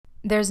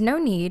There's no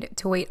need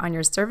to wait on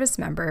your service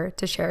member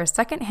to share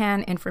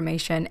secondhand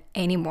information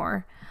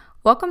anymore.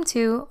 Welcome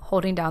to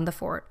Holding Down the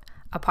Fort,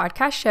 a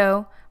podcast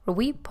show where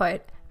we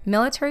put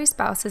military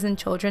spouses and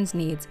children's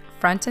needs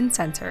front and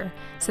center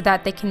so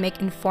that they can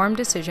make informed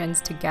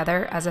decisions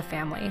together as a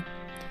family.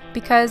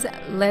 Because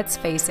let's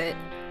face it,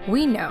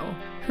 we know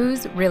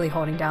who's really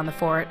holding down the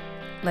fort.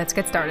 Let's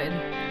get started.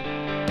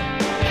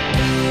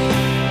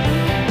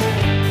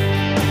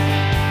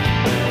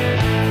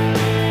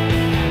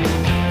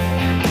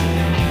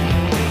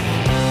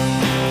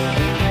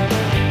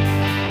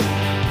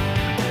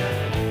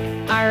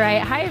 All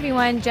right. Hi,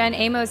 everyone. Jen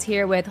Amos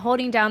here with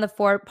Holding Down the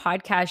Fort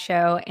podcast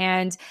show.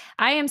 And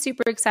I am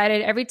super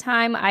excited. Every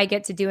time I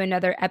get to do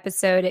another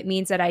episode, it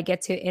means that I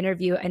get to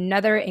interview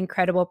another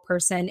incredible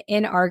person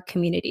in our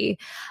community.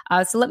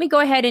 So let me go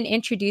ahead and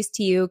introduce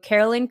to you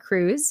Carolyn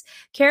Cruz.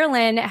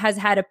 Carolyn has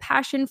had a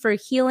passion for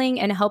healing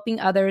and helping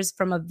others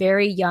from a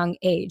very young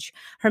age.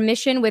 Her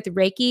mission with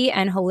Reiki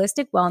and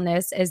holistic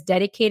wellness is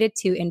dedicated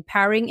to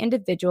empowering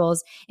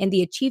individuals in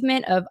the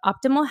achievement of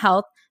optimal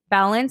health,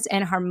 balance,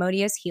 and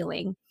harmonious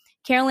healing.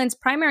 Carolyn's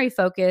primary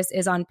focus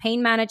is on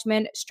pain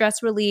management,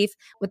 stress relief,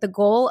 with the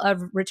goal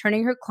of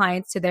returning her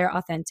clients to their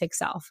authentic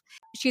self.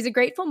 She's a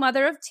grateful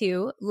mother of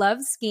two,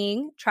 loves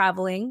skiing,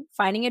 traveling,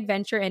 finding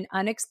adventure in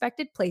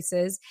unexpected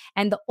places,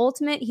 and the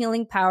ultimate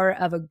healing power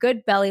of a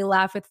good belly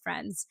laugh with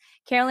friends.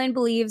 Carolyn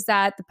believes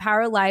that the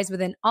power lies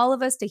within all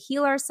of us to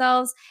heal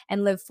ourselves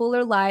and live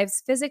fuller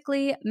lives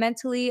physically,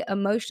 mentally,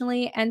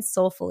 emotionally, and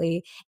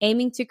soulfully,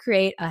 aiming to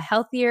create a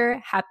healthier,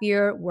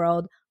 happier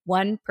world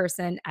one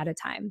person at a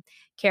time.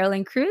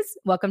 Carolyn Cruz,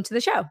 welcome to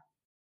the show.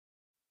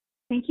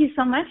 Thank you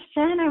so much,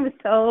 Jen. I was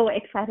so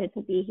excited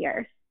to be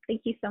here.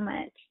 Thank you so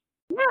much.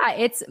 Yeah,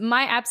 it's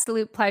my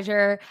absolute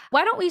pleasure.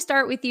 Why don't we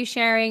start with you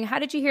sharing, how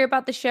did you hear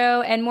about the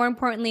show? And more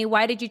importantly,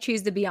 why did you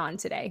choose to be on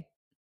today?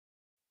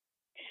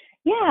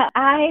 Yeah,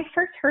 I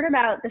first heard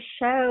about the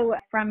show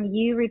from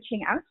you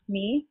reaching out to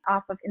me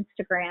off of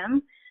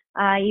Instagram.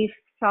 You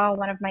saw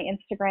one of my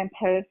Instagram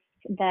posts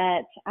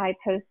that I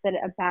posted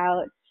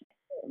about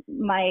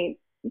my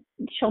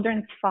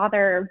children's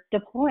father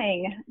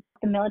deploying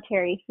the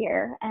military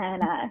here,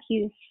 and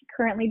he's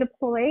currently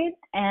deployed,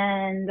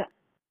 and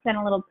sent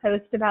a little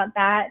post about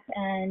that,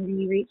 and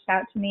you reached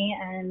out to me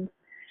and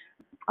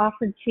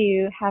offered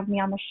to have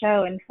me on the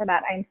show, and for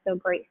that I'm so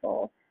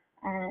grateful.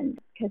 And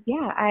because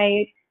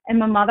I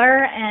am a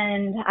mother,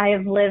 and I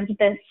have lived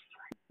this,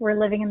 we're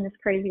living in this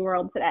crazy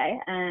world today,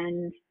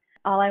 and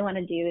all I want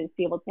to do is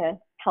be able to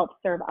help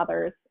serve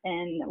others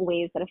in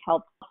ways that have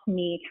helped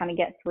me kind of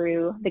get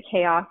through the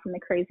chaos and the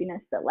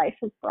craziness that life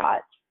has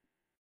brought.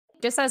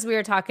 Just as we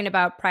were talking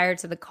about prior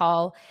to the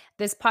call,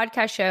 this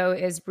podcast show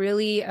is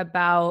really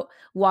about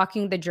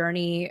walking the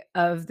journey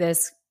of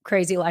this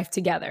crazy life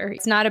together.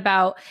 It's not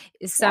about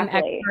some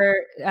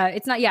expert.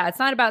 It's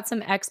not about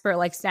some expert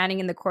like standing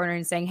in the corner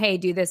and saying, "Hey,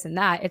 do this and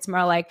that." It's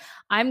more like,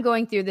 I'm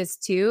going through this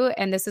too,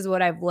 and this is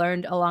what I've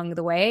learned along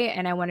the way,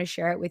 and I want to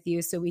share it with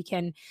you so we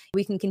can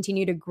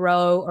continue to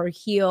grow or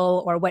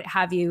heal or what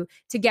have you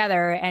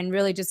together, and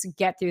really just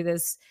get through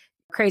this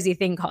crazy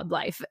thing called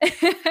life.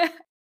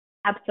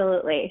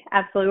 Absolutely.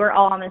 Absolutely. We're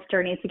all on this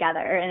journey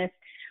together. And if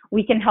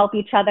we can help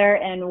each other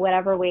in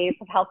whatever ways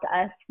have helped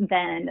us,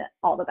 then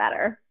all the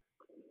better.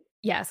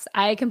 Yes,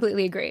 I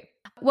completely agree.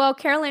 Well,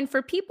 Carolyn,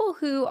 for people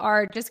who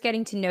are just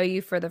getting to know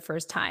you for the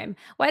first time,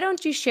 why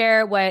don't you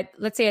share what,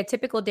 let's say, a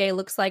typical day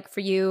looks like for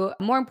you?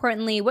 More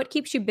importantly, what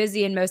keeps you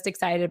busy and most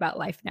excited about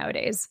life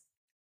nowadays?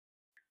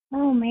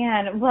 Oh,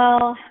 man.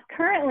 Well,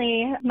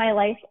 currently my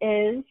life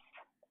is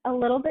a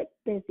little bit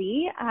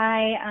busy.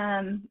 I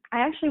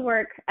actually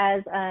work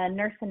as a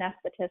nurse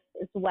anesthetist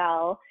as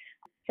well.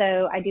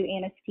 So I do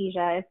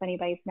anesthesia, if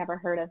anybody's never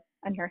heard of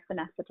a nurse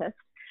anesthetist.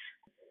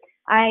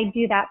 I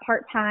do that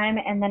part-time,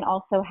 and then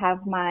also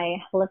have my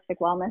holistic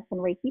wellness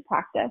and Reiki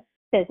practice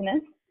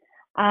business.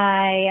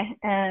 I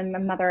am a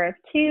mother of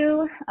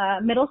two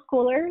middle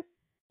schoolers,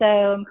 so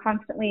I'm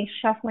constantly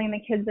shuffling the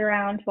kids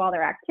around to all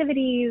their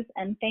activities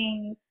and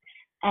things.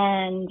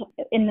 And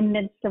in the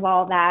midst of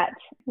all that,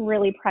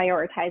 really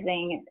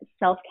prioritizing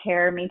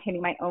self-care,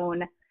 maintaining my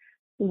own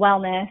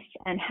wellness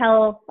and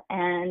health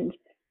and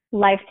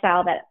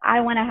lifestyle that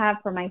I want to have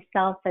for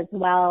myself, as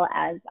well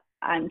as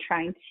I'm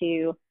trying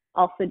to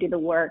also do the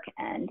work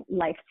and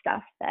life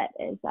stuff that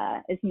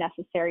is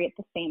necessary at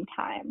the same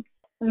time.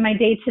 My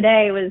day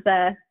today was,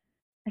 I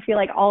feel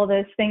like all of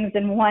those things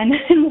in one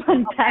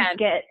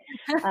basket.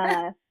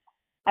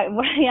 I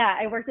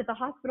worked at the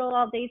hospital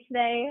all day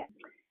today,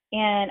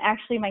 and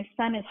actually my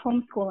son is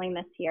homeschooling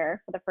this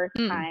year for the first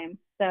time.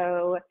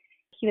 So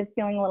he was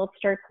feeling a little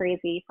stir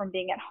crazy from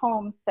being at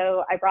home.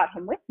 So I brought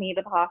him with me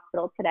to the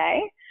hospital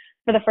today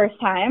for the first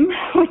time,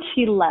 which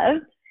he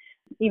loved,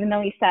 even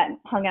though he sat and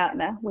hung out in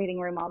the waiting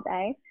room all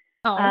day.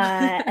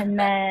 And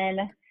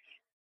then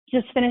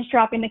just finished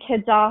dropping the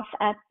kids off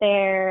at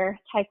their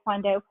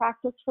Taekwondo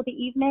practice for the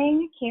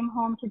evening, came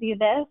home to do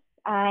this.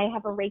 I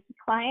have a Reiki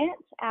client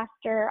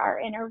after our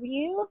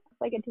interview,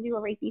 so I get to do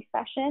a Reiki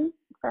session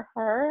for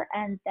her,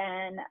 and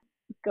then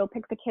go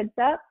pick the kids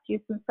up, do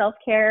some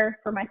self-care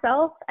for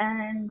myself,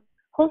 and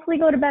hopefully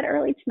go to bed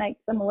early tonight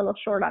because I'm a little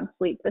short on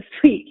sleep this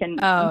week, and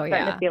I'm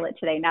starting to feel it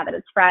today now that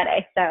it's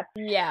Friday. So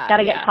got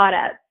to get caught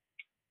up.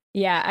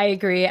 Yeah, I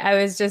agree.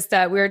 I was just,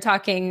 we were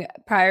talking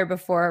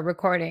before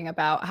recording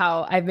about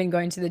how I've been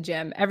going to the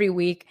gym every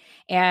week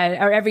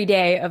or every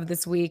day of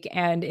this week.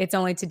 And it's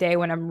only today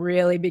when I'm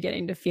really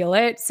beginning to feel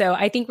it. So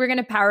I think we're going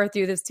to power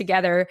through this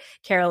together,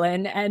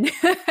 Carolyn, and,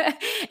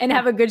 and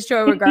have a good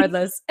show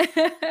regardless.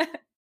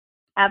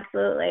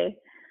 Absolutely.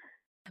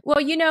 Well,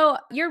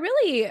 you're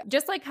really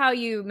just like how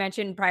you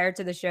mentioned prior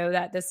to the show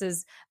that this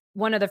is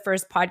one of the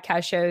first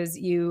podcast shows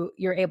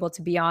you're able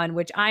to be on,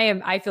 which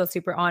I feel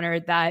super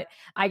honored that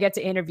I get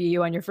to interview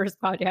you on your first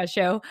podcast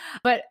show.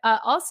 But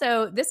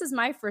also, this is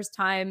my first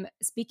time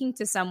speaking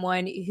to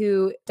someone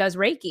who does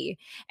Reiki.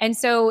 And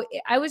so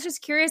I was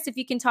just curious if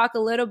you can talk a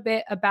little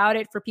bit about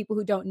it for people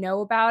who don't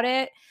know about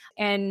it,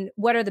 and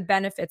what are the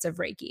benefits of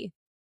Reiki?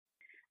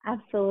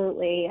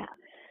 Absolutely.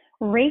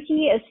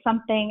 Reiki is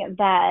something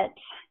that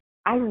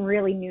I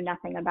really knew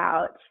nothing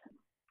about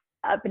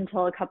up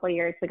until a couple of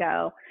years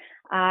ago.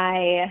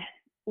 I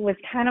was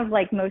kind of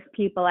like most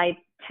people I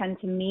tend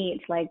to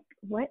meet, like,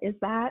 what is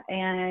that?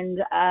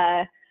 And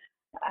I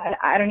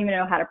don't even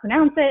know how to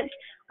pronounce it.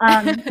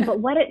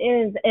 But what it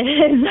is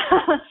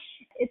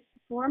it's a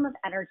form of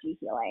energy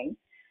healing.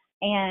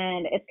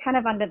 And it's kind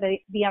of under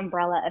the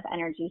umbrella of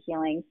energy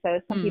healing.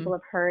 So some people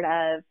have heard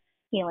of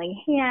healing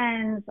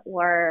hands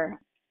or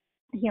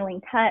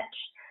healing touch,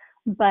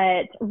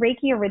 but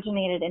Reiki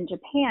originated in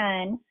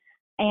Japan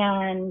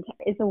and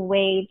is a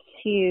way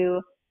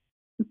to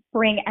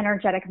bring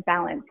energetic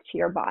balance to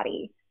your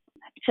body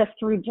just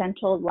through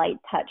gentle light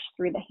touch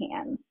through the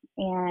hands.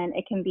 And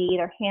it can be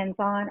either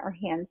hands-on or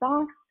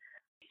hands-off.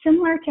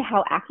 Similar to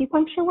how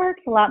acupuncture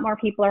works, a lot more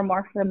people are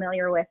more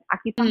familiar with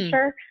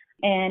acupuncture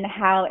and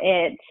how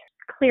it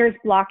clears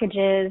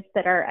blockages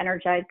that are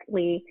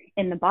energetically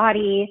in the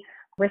body,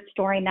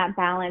 restoring that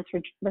balance,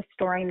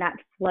 restoring that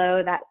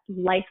flow, that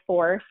life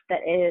force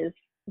that is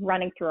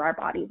running through our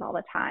bodies all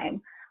the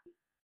time.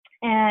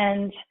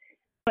 And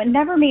it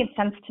never made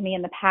sense to me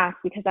in the past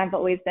because I've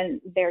always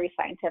been very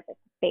scientific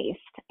based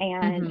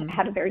and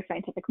had a very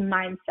scientific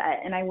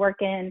mindset. And I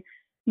work in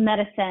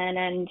medicine,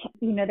 and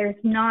there's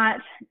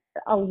not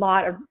a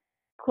lot of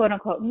quote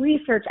unquote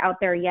research out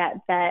there yet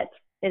that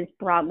is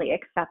broadly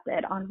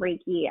accepted on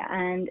Reiki.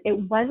 And it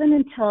wasn't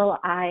until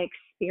I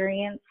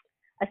experienced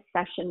a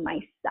session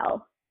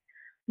myself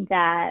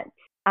that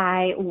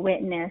I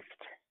witnessed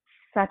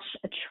such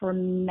a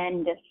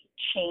tremendous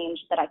change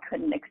that I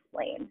couldn't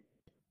explain.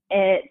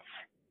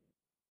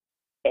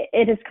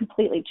 It has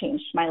completely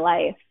changed my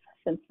life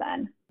since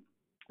then.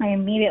 I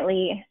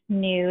immediately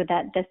knew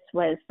that this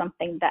was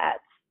something that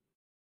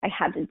I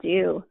had to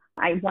do.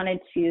 I wanted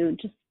to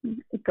just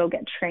go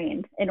get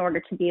trained in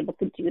order to be able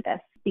to do this,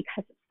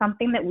 because it's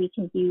something that we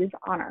can use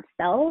on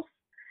ourselves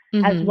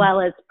as well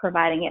as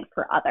providing it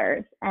for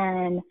others.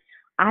 And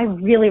I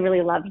really,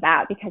 really loved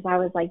that, because I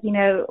was like,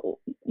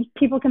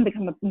 people can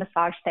become a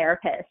massage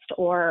therapist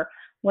or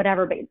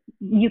whatever, but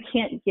you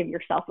can't give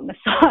yourself a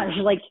massage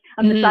like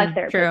a massage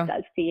therapist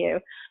does to you.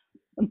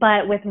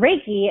 But with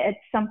Reiki, it's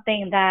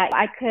something that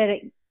I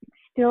could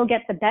still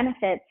get the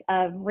benefits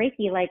of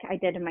Reiki like I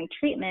did in my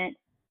treatment.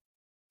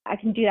 I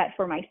can do that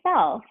for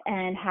myself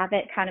and have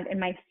it kind of in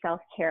my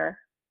self-care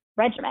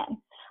regimen.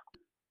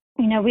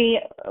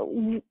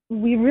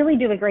 We really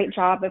do a great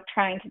job of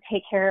trying to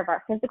take care of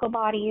our physical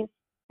bodies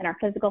and our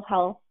physical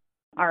health,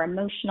 our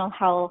emotional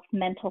health,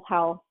 mental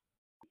health.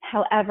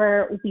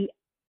 However, we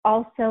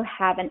also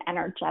have an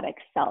energetic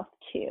self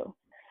too.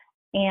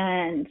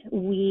 And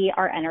we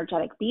are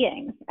energetic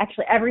beings.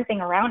 Actually,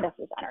 everything around us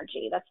is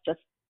energy. That's just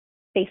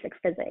basic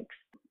physics.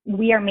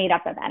 We are made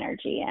up of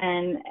energy.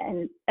 And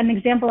an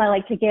example I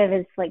like to give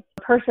is like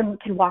a person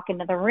could walk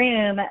into the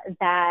room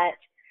that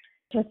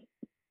just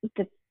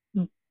this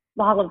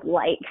ball of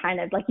light, kind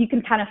of like you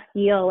can kind of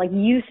feel like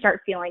you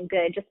start feeling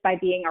good just by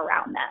being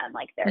around them.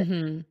 Like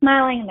they're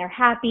smiling and they're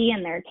happy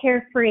and they're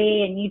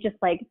carefree, and you just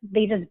like,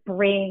 they just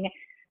bring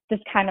this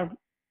kind of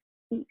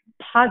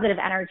positive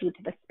energy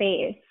to the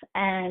space.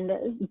 And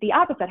the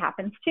opposite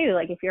happens too.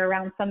 Like if you're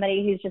around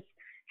somebody who's just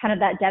kind of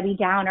that Debbie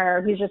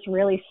Downer, who's just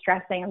really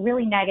stressing and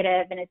really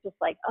negative, and it's just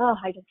like, oh,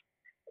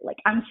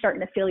 I'm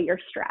starting to feel your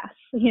stress,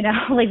 we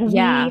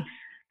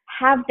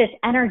have this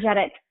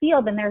energetic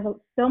field, and there's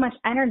so much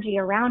energy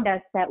around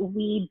us that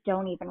we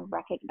don't even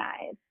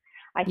recognize,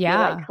 I feel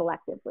like,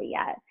 collectively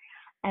yet.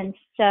 And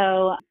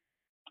so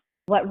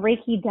what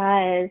Reiki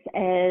does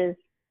is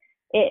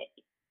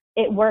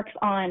it works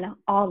on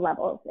all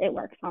levels. It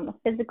works on the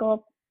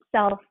physical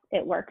self,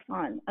 it works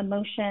on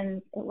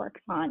emotions, it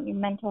works on your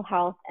mental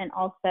health, and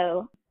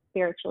also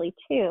spiritually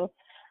too.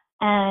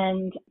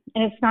 And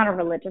it's not a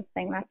religious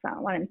thing. That's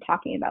not what I'm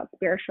talking about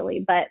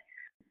spiritually. But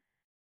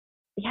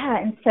yeah,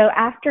 and so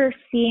after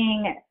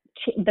seeing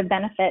the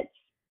benefits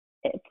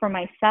for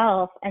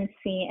myself and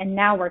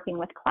now working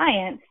with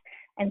clients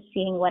and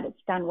seeing what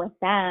it's done with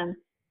them,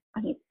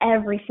 I mean,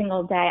 every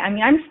single day. I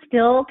mean, I'm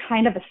still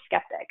kind of a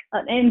skeptic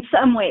in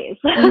some ways.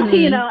 I'm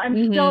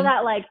still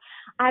that like,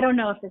 I don't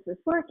know if this is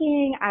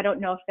working. I don't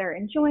know if they're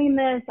enjoying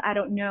this. I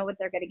don't know what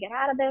they're going to get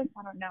out of this.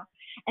 I don't know.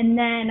 And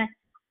then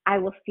I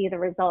will see the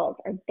results,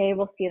 or they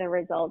will see the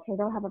results, or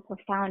they'll have a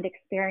profound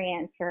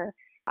experience, or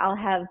I'll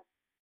have,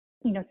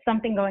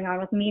 something going on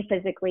with me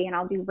physically, and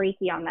I'll do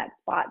Reiki on that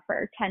spot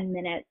for 10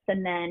 minutes,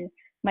 and then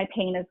my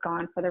pain is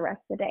gone for the rest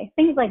of the day.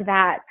 Things like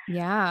that.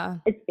 Yeah.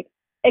 It's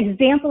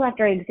example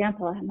after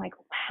example. I'm like,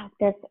 wow,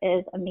 this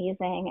is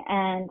amazing.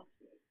 And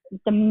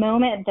the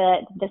moment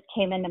that this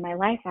came into my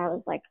life, I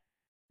was like,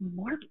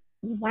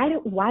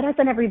 why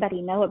doesn't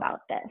everybody know about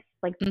this?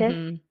 Like,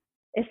 this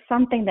is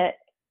something that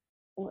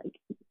like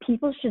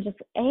people should just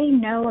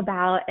know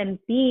about, and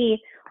B,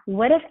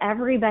 what if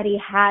everybody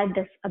had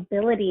this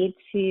ability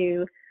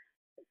to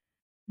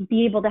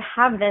be able to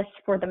have this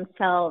for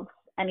themselves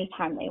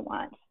anytime they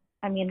want?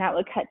 I mean, that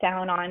would cut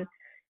down on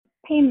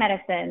pain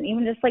medicine,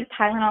 even just like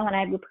Tylenol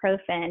and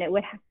ibuprofen. It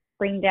would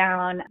bring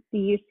down the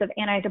use of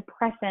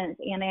antidepressants,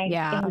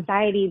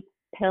 anti-anxiety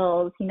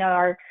pills,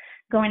 or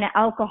going to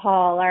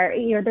alcohol, or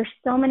there's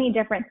so many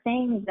different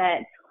things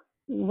that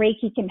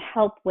Reiki can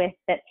help with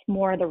that's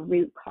more the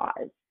root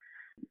cause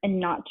and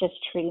not just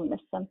treating the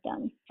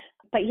symptoms.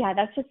 But yeah,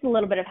 that's just a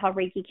little bit of how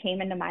Reiki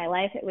came into my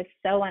life. It was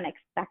so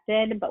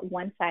unexpected, but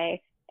once I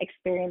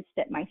experienced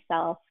it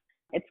myself,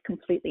 it's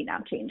completely now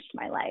changed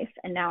my life.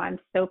 And now I'm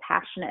so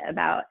passionate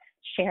about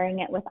sharing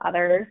it with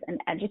others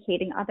and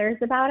educating others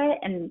about it,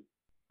 and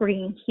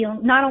bringing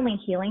not only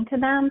healing to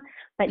them,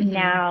 but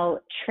now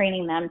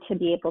training them to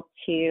be able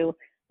to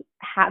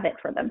have it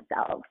for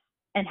themselves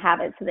and have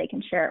it so they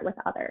can share it with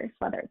others,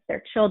 whether it's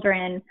their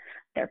children,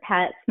 their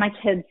pets. My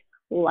kids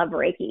love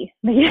Reiki.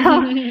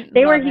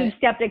 They were huge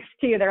skeptics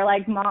too. They're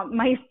like, Mom,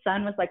 my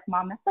son was like,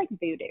 Mom, that's like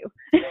voodoo.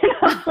 And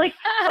I was like,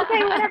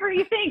 okay, whatever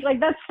you think, like,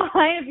 that's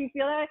fine if you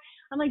feel that.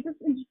 I'm like, just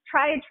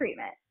try a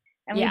treatment.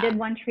 And we did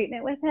one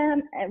treatment with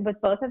him, with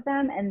both of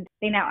them, and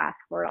they now ask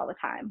for it all the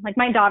time. Like,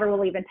 my daughter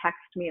will even text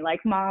me like,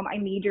 Mom, I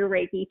need your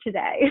Reiki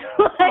today.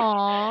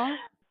 Aww.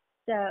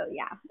 So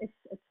yeah, it's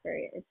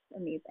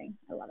amazing.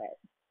 I love it.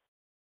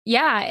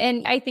 Yeah.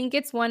 And I think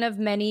it's one of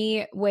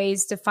many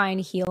ways to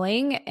find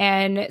healing.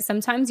 And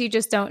sometimes you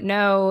just don't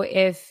know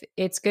if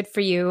it's good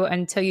for you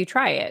until you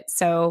try it.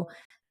 So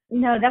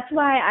no, that's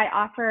why I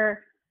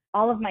offer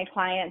all of my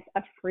clients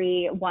a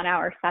free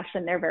 1-hour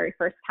session their very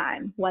first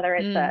time, whether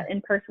it's an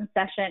in-person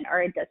session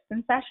or a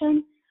distance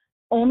session,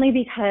 only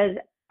because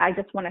I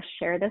just want to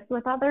share this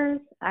with others.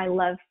 I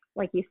love,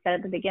 like you said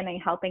at the beginning,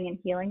 helping and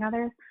healing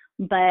others,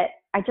 but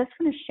I just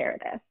want to share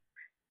this.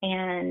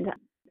 And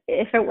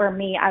if it were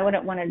me, I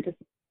wouldn't want to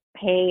just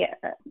pay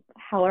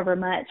however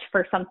much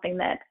for something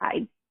that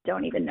I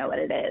don't even know what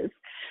it is.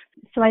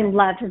 So I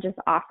love to just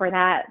offer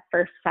that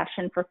first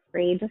session for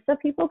free, just so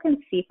people can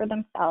see for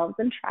themselves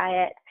and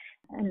try it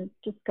and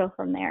just go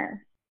from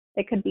there.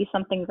 It could be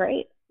something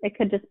great. It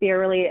could just be a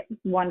really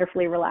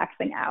wonderfully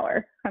relaxing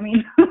hour. I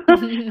mean,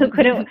 who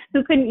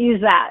couldn't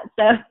use that?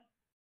 So.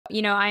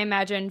 I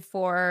imagine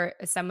for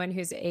someone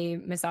who's a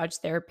massage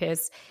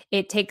therapist,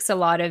 it takes a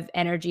lot of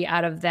energy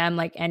out of them,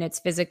 and it's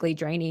physically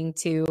draining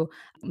to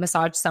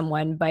massage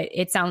someone. But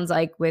it sounds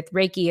like with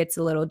Reiki, it's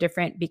a little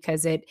different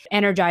because it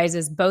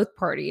energizes both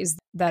parties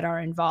that are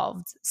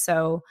involved.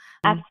 So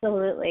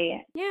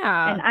absolutely.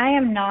 Yeah. And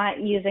I'm not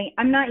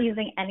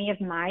using any of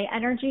my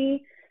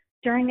energy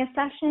during a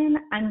session.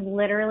 I'm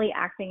literally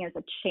acting as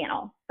a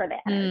channel for the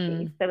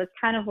energy. So it's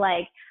kind of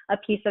like a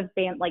piece of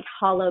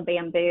hollow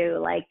bamboo,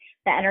 like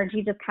the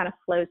energy just kind of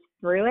flows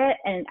through it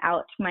and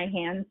out to my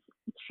hands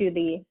to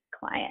the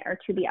client or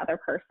to the other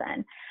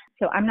person.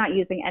 So I'm not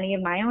using any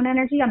of my own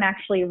energy. I'm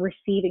actually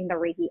receiving the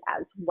Reiki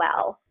as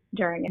well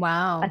during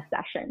a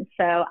session.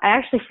 So I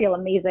actually feel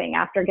amazing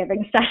after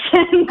giving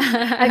sessions.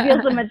 I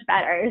feel so much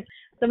better.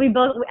 So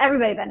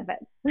everybody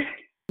benefits.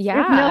 Yeah.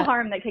 There's no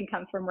harm that can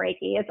come from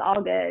Reiki. It's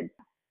all good.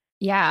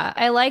 Yeah.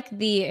 I like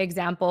the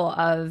example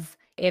of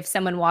if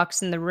someone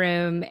walks in the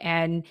room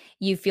and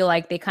you feel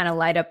like they kind of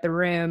light up the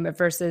room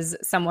versus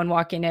someone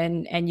walking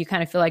in and you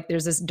kind of feel like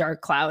there's this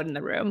dark cloud in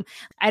the room.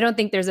 I don't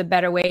think there's a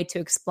better way to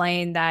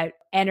explain that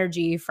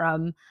energy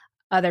from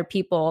other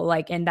people,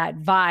 and that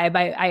vibe.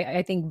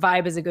 I think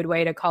vibe is a good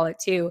way to call it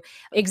too.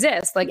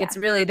 Exists. It's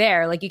really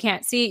there. You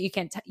can't see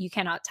it, you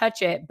cannot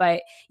touch it,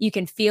 but you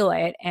can feel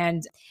it.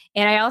 And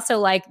I also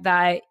like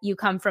that you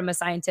come from a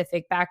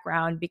scientific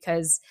background,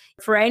 because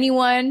for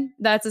anyone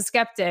that's a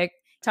skeptic,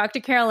 talk to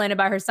Carolyn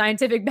about her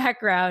scientific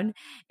background,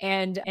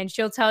 and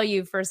she'll tell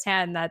you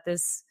firsthand that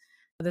this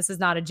is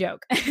not a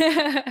joke.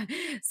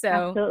 So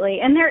absolutely.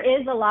 And there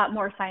is a lot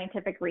more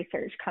scientific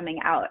research coming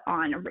out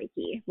on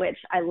Reiki, which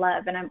I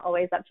love. And I'm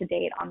always up to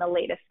date on the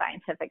latest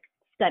scientific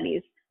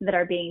studies that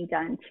are being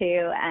done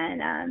too.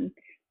 And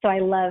so I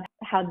love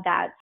how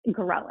that's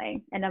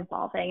growing and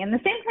evolving. And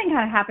the same thing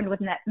kind of happened with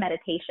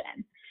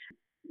meditation.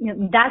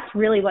 That's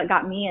really what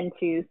got me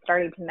into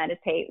starting to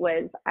meditate.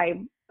 Was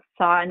I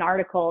saw an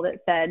article that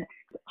said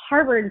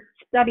Harvard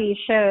study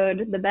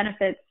showed the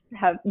benefits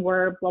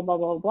were blah, blah,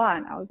 blah, blah.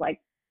 And I was like,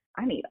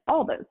 I need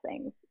all those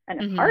things.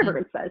 And if Mm-hmm.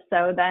 Harvard says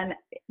so, then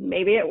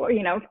maybe it,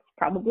 it's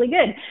probably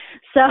good.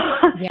 So,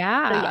 so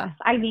Yeah. yes,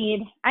 I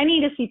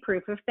need to see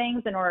proof of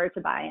things in order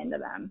to buy into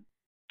them.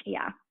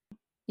 Yeah.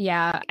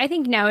 Yeah, I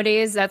think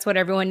nowadays that's what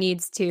everyone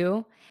needs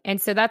too. And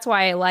so that's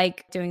why I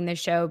like doing this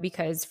show,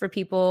 because for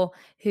people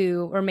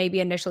who were maybe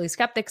initially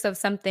skeptics of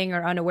something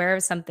or unaware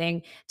of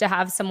something, to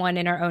have someone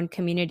in our own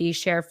community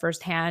share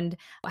firsthand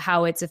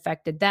how it's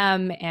affected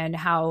them and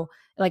how,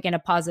 like in a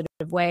positive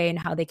way, and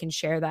how they can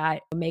share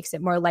that makes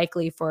it more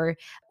likely for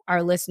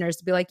our listeners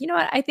to be like, you know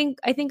what, I think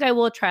I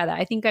will try that.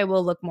 I think I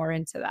will look more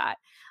into that.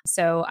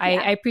 So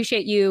Yeah. I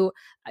appreciate you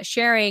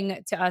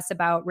sharing to us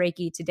about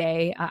Reiki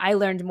today. I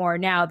learned more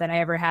now than I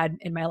ever had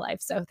in my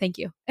life. So thank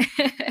you.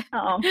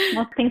 Oh,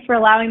 well, thanks for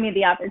allowing me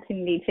the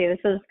opportunity to.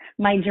 This is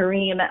my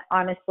dream,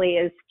 honestly,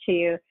 is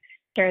to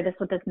share this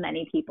with as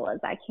many people as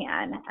I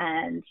can.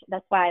 And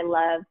that's why I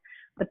love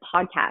the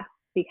podcast,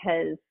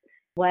 because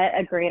what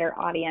a greater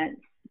audience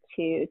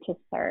to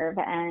serve,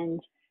 and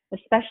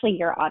especially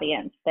your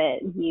audience that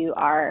you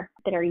are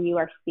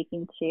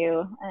speaking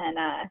to, and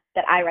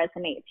that I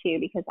resonate to,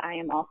 because I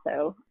am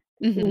also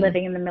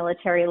living in the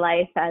military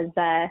life as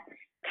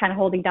kind of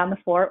holding down the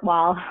fort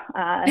while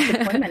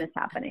deployment is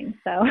happening.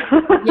 So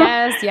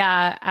Yes,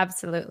 yeah,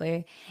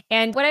 absolutely.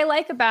 And what I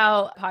like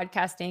about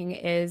podcasting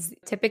is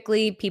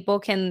typically people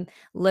can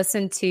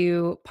listen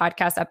to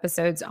podcast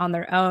episodes on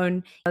their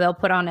own. They'll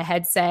put on a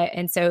headset.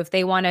 And so if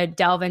they want to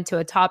delve into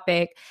a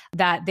topic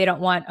that they don't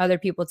want other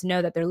people to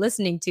know that they're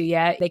listening to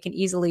yet, they can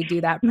easily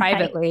do that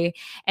privately. Right.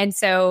 And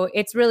so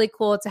it's really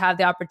cool to have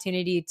the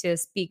opportunity to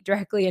speak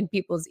directly in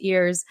people's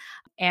ears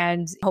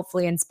and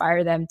hopefully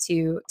inspire them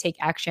to take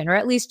action, or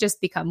at least just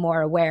become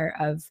more aware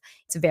of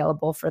it's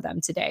available for them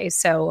today.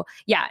 So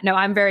yeah, no,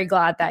 I'm very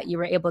glad that you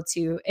were able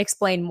to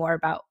explain more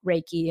about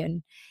Reiki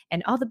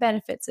and all the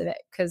benefits of it,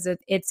 because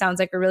it sounds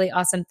like a really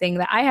awesome thing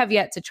that I have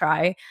yet to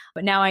try,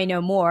 but now I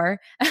know more.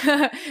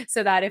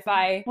 So that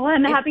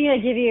I'm happy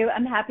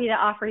to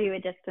offer you a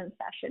distance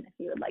session if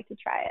you would like to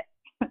try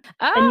it.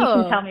 Oh. And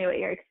you can tell me what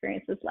your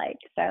experience is like.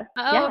 So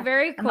yeah,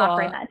 very cool. I'm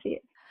offering that to you.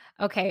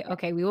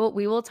 Okay. We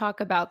will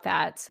talk about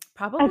that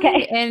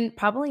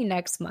probably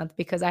next month,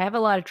 because I have a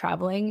lot of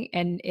traveling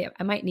and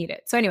I might need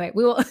it. So anyway,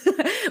 we will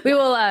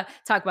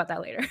talk about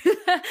that later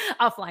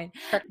offline.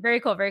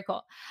 Very cool. Very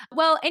cool.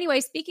 Well,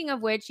 anyway, speaking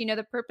of which,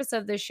 the purpose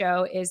of this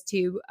show is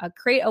to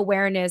create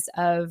awareness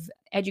of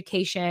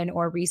education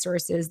or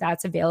resources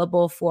that's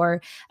available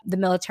for the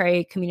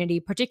military community,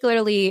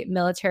 particularly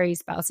military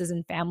spouses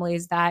and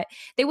families that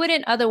they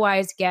wouldn't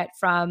otherwise get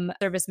from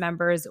service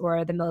members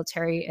or the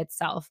military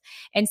itself.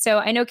 And so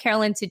I know,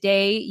 Carolyn,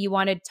 today you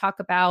wanted to talk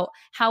about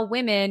how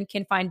women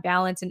can find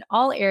balance in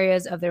all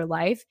areas of their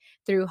life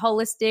through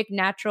holistic,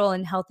 natural,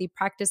 and healthy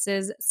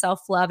practices,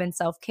 self-love and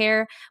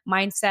self-care,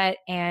 mindset,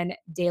 and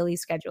daily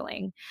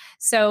scheduling.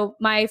 So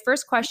my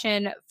first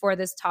question for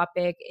this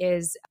topic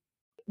is,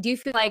 do you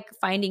feel like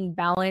finding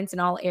balance in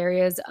all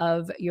areas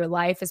of your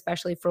life,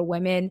 especially for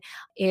women,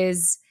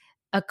 is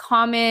a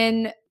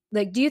common,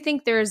 do you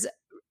think there's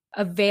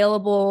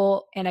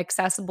available and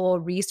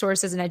accessible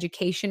resources and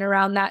education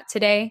around that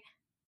today?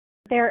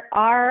 There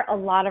are a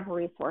lot of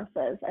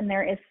resources, and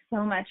there is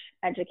so much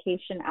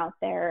education out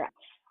there.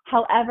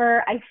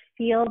 However, I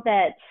feel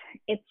that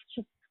it's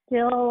just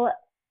still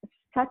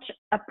such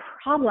a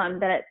problem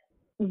that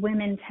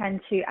women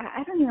tend to,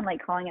 I don't even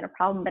like calling it a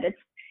problem, but it's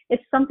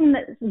something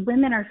that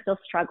women are still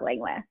struggling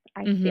with,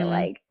 I feel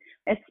like,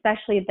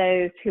 especially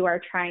those who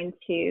are trying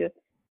to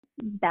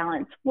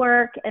balance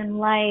work and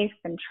life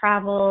and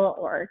travel,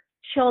 or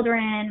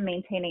children,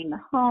 maintaining the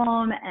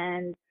home.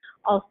 And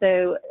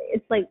also,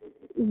 it's like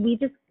we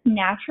just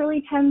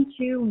naturally tend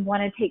to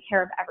want to take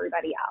care of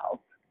everybody else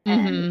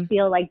and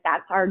feel like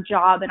that's our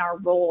job and our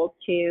role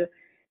to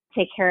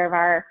take care of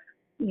our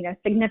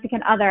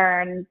significant other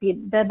and be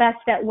the best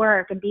at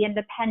work and be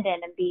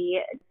independent and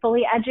be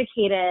fully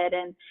educated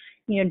and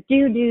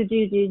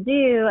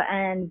do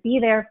and be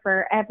there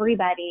for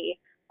everybody.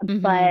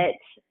 But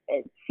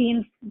it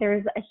seems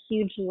there's a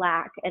huge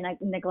lack and a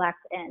neglect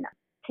in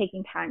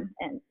taking time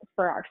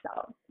for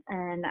ourselves.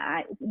 And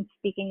I'm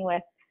speaking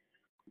with,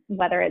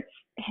 whether it's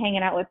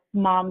hanging out with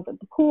moms at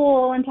the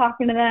pool and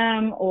talking to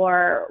them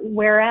or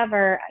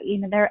wherever,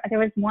 there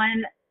was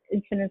one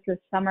incident this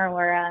summer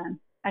where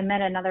I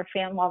met another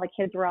family while the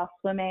kids were all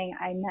swimming.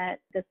 I met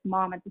this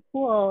mom at the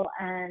pool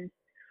and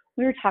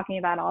we were talking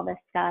about all this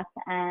stuff.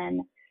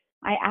 And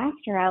I asked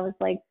her, I was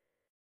like,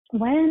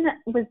 when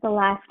was the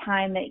last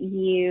time that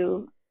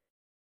you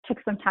took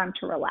some time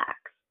to relax?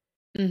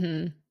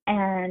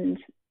 And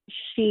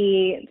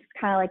she just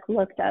kind of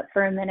looked up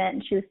for a minute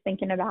and she was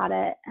thinking about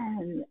it.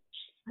 And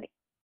she's like,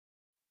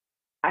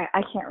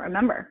 I can't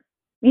remember.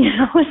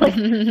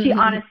 She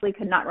honestly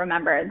could not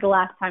remember the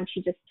last time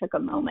she just took a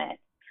moment.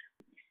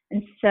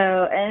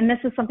 And this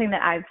is something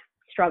that I've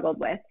struggled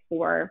with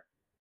for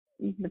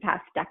the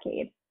past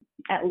decade,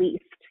 at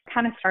least.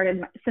 Kind of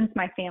started since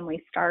my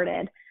family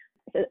started.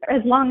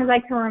 As long as I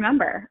can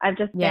remember, I've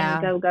just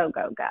been go.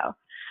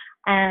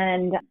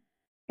 And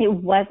it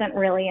wasn't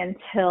really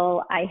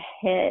until I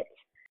hit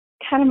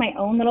kind of my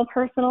own little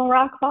personal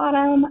rock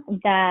bottom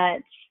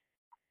that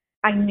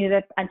I knew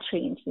that a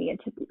change needed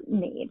to be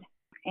made.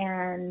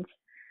 And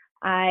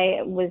I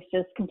was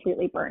just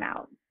completely burnt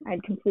out.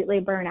 I'd completely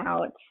burnt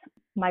out.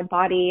 My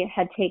body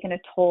had taken a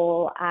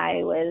toll.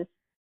 I've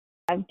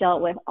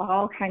dealt with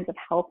all kinds of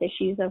health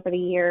issues over the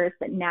years,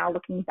 but now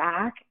looking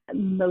back,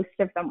 most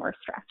of them were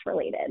stress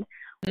related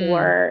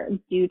or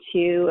due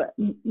to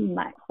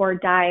my poor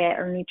diet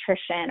or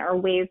nutrition or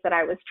ways that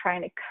I was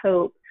trying to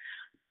cope.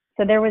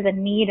 So there was a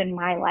need in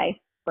my life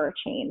for a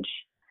change.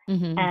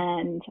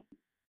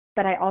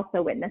 But I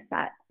also witnessed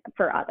that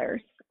for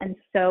others. And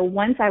so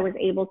once I was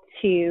able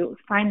to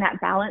find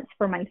that balance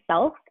for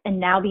myself and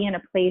now be in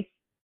a place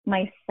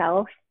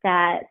myself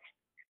that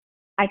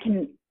I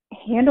can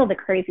handle the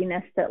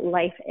craziness that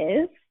life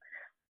is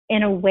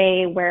in a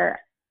way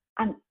where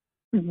I'm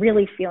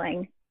really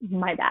feeling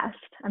my best.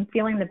 I'm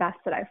feeling the best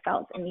that I've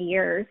felt in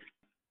years.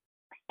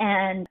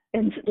 And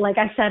like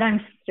I said,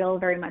 I'm still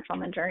very much on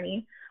the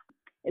journey.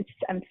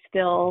 I'm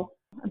still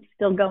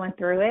going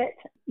through it.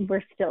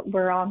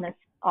 We're on this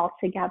all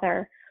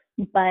together,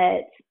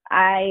 but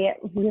I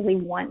really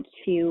want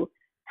to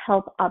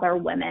help other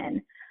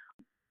women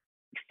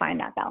find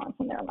that balance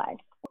in their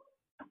lives.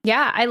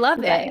 Yeah, I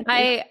love it.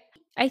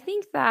 I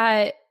think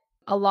that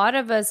a lot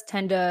of us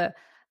tend to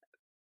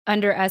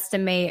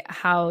underestimate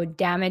how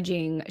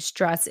damaging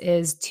stress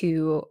is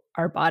to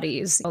our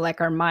bodies,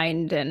 like our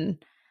mind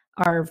and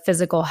our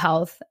physical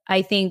health.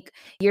 I think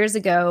years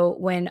ago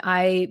when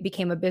I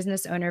became a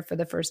business owner for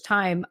the first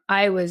time,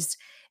 I was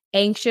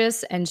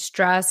anxious and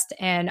stressed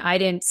and I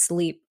didn't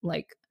sleep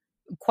like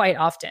quite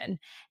often.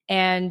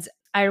 And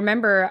I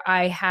remember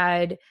I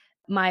had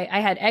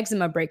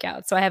eczema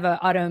breakout. So I have an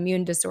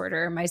autoimmune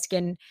disorder. My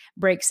skin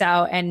breaks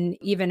out. And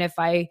even if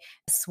I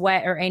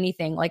sweat or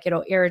anything, like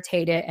it'll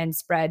irritate it and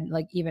spread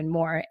like even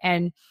more.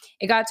 And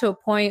it got to a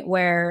point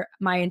where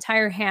my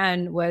entire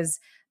hand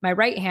my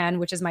right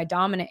hand, which is my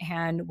dominant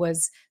hand,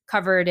 was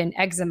covered in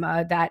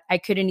eczema that I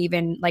couldn't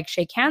even like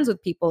shake hands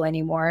with people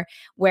anymore,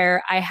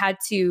 where I had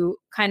to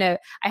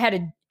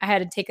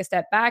take a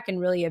step back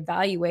and really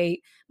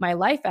evaluate my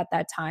life at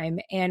that time.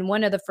 And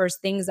one of the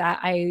first things that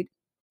I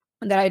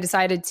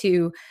decided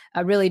to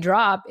really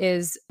drop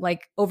is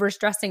like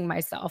overstressing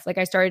myself. Like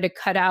I started to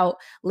cut out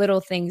little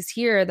things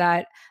here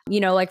that,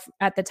 like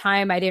at the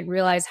time I didn't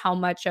realize how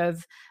much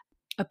of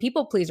a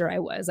people pleaser I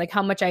was, like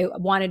how much I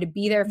wanted to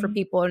be there for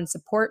people and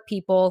support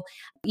people.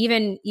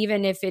 Even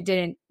if it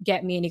didn't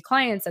get me any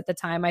clients at the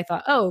time, I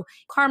thought, oh,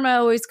 karma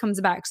always comes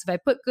back. So if I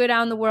put good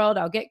out in the world,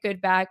 I'll get good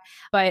back.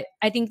 But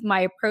I think my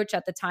approach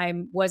at the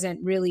time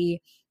wasn't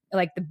really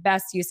like the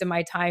best use of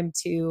my time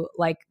to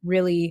like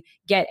really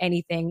get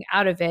anything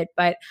out of it.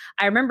 But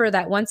I remember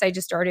that once I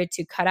just started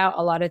to cut out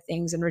a lot of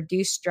things and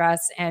reduce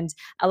stress and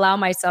allow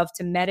myself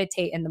to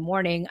meditate in the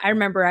morning, I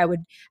remember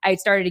I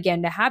started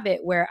again to habit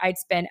where I'd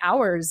spend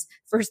hours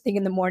first thing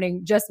in the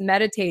morning just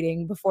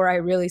meditating before I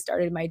really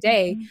started my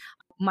day.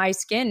 My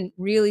skin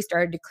really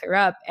started to clear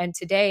up. And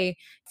today I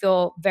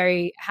feel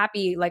very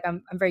happy. Like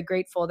I'm very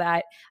grateful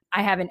that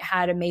I haven't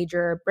had a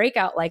major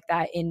breakout like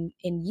that in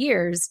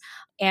years.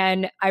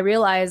 And I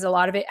realized a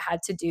lot of it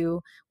had to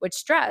do with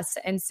stress.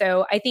 And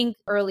so I think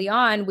early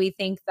on, we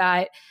think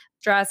that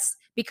stress,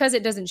 because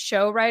it doesn't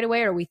show right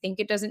away, or we think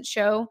it doesn't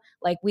show,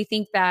 like we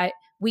think that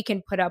we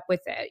can put up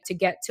with it to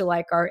get to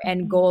like our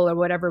end goal or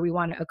whatever we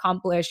want to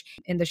accomplish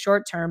in the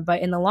short term.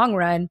 But in the long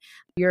run,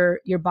 your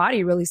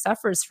body really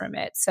suffers from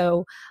it.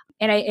 So,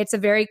 and it's a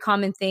very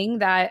common thing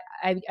that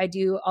I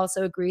do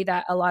also agree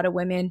that a lot of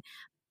women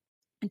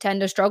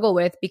tend to struggle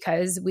with,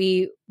 because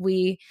we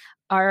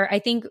are, I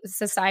think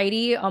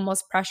society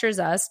almost pressures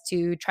us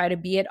to try to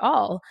be it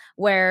all,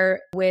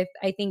 where with,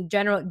 I think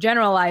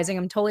generalizing,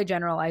 I'm totally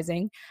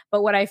generalizing,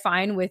 but what I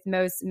find with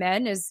most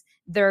men is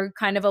they're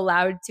kind of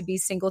allowed to be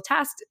single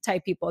task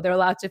type people. They're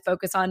allowed to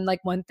focus on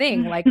like one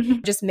thing, like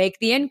just make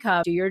the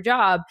income, do your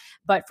job.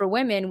 But for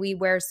women, we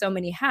wear so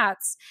many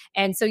hats.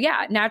 And so,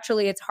 yeah,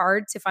 naturally it's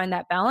hard to find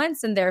that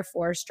balance, and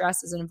therefore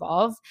stress is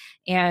involved.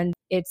 And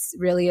it's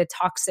really a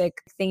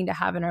toxic thing to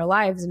have in our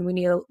lives. And we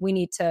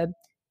need to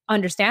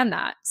understand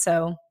that.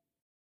 So.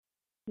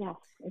 Yes,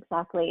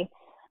 exactly.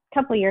 A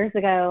couple of years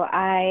ago,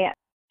 I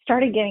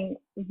started getting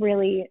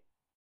really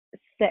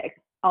sick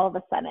all of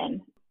a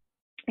sudden.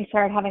 I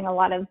started having a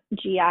lot of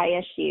GI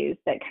issues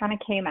that kind of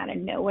came out of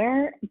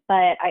nowhere,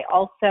 but I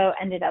also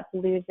ended up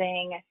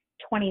losing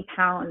 20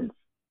 pounds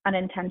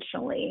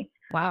unintentionally.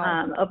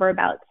 Wow. Over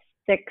about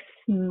 6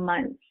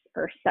 months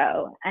or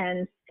so.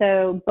 And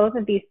so both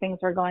of these things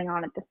were going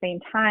on at the same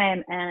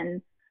time.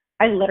 And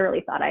I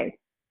literally thought I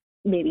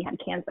maybe had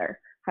cancer.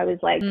 I was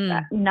like,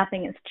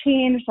 nothing has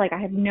changed. Like,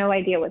 I have no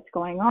idea what's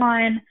going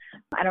on.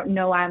 I don't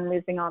know why I'm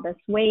losing all this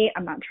weight.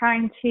 I'm not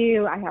trying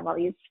to. I have all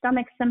these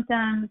stomach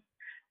symptoms.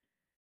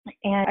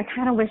 And I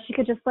kind of wish you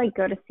could just like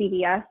go to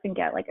CVS and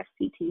get like a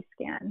CT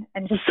scan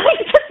and just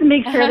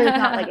make sure there's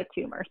not like a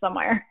tumor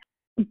somewhere.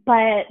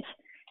 But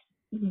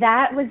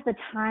that was the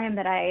time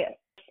that I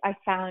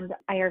found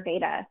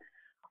Ayurveda,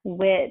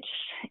 which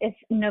if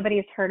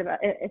nobody's heard about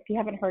it, if you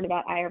haven't heard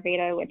about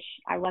Ayurveda, which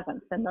I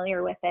wasn't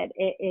familiar with it,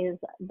 it is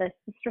the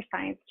sister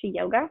science to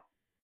yoga.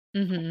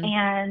 Mm-hmm.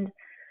 And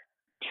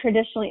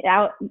traditionally,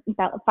 out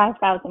about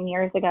 5,000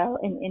 years ago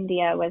in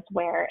India was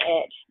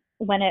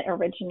when it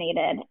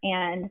originated.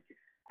 And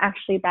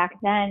actually back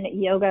then,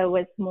 yoga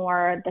was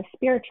more the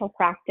spiritual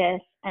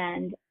practice,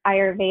 and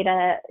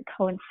Ayurveda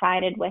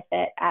coincided with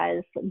it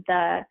as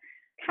the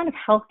kind of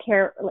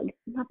healthcare, like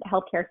not the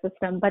healthcare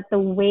system, but the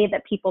way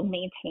that people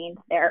maintained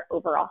their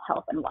overall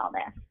health and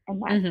wellness.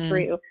 And that's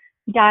through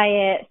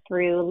diet,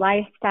 through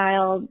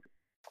lifestyle,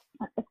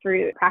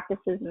 through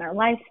practices in their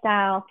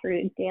lifestyle,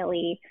 through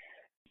daily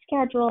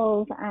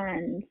schedules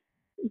and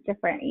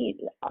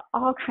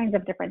all kinds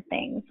of different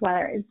things,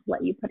 whether it's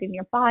what you put in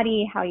your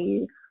body, how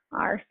you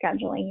are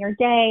scheduling your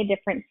day,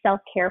 different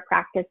self-care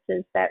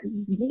practices that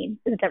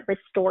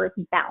restores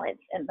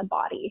balance in the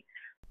body.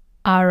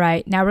 All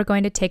right, now we're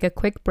going to take a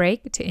quick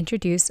break to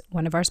introduce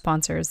one of our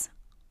sponsors.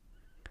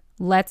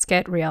 Let's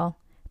get real.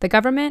 The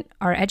government,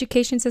 our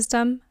education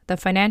system, the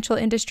financial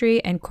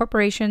industry, and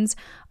corporations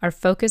are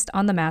focused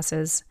on the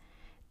masses.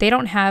 They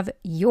don't have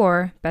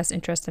your best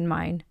interest in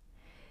mind.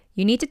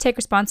 You need to take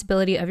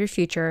responsibility of your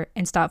future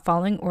and stop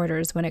following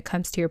orders when it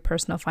comes to your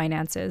personal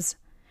finances.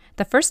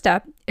 The first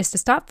step is to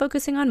stop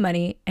focusing on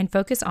money and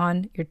focus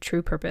on your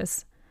true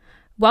purpose.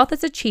 Wealth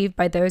is achieved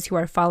by those who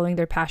are following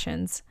their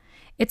passions.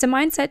 It's a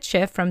mindset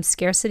shift from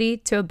scarcity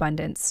to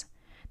abundance.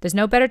 There's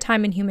no better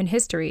time in human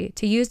history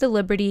to use the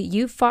liberty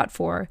you've fought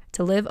for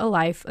to live a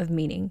life of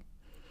meaning.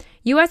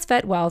 U.S.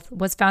 Vet Wealth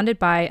was founded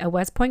by a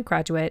West Point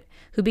graduate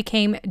who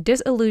became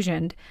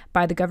disillusioned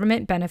by the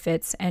government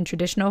benefits and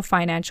traditional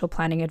financial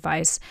planning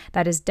advice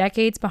that is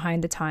decades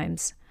behind the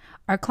times.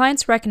 Our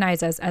clients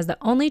recognize us as the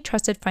only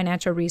trusted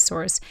financial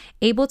resource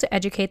able to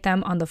educate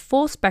them on the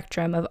full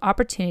spectrum of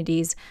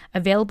opportunities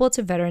available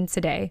to veterans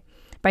today.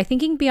 By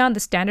thinking beyond the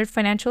standard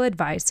financial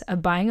advice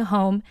of buying a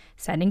home,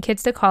 sending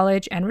kids to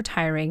college, and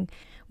retiring,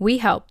 we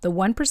help the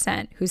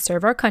 1% who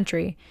serve our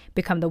country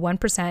become the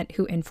 1%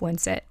 who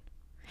influence it.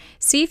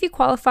 See if you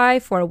qualify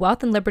for a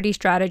wealth and liberty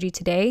strategy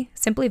today.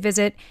 Simply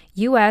visit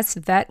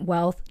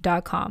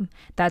usvetwealth.com.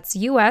 That's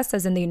US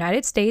as in the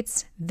United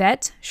States,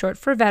 vet, short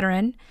for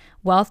veteran,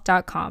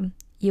 wealth.com,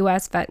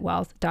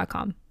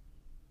 usvetwealth.com.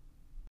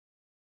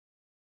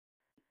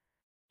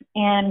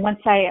 And once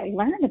I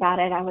learned about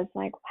it, I was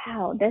like,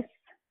 wow, this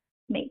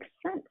makes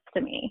sense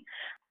to me.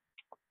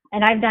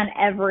 And I've done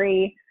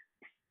every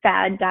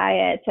fad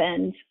diet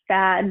and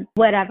fad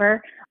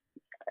whatever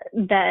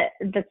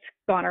that's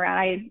gone around.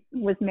 I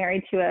was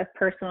married to a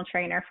personal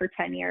trainer for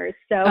 10 years.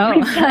 So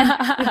we've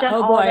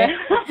done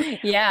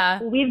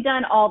Yeah. We've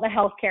done all the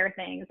healthcare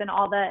things and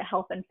all the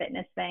health and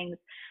fitness things.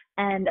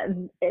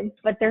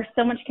 But there's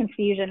so much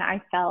confusion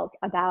I felt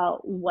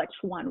about which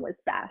one was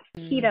best.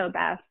 Keto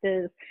best,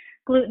 is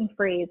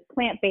gluten-free,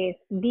 plant-based,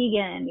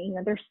 vegan.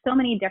 There's so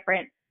many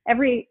different,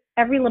 every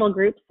little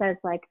group says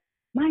like,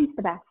 mine's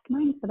the best.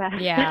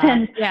 Yeah.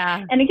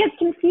 And it gets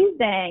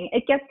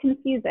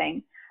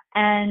confusing.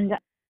 And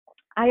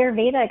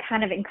Ayurveda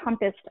kind of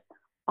encompassed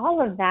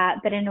all of that,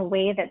 but in a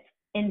way that's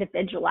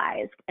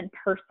individualized and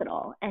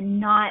personal, and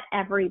not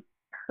every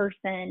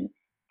person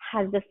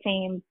has the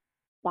same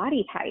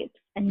body types,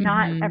 and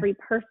not every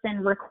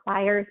person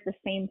requires the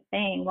same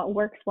thing. What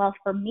works well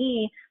for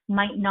me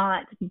might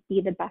not be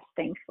the best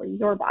thing for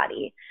your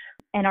body.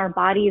 And our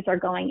bodies are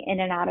going in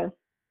and out of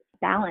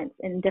balance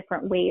in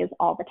different ways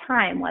all the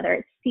time, whether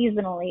it's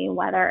seasonally,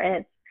 whether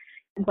it's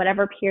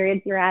whatever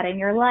periods you're at in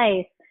your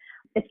life.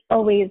 It's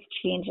always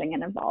changing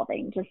and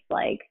evolving, just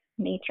like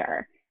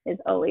nature is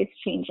always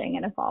changing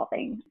and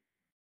evolving.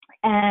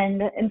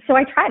 And so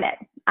I tried it.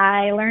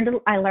 I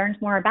learned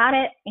more about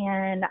it,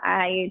 and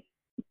I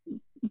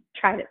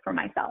tried it for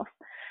myself.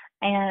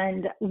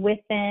 And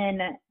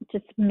within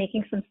just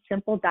making some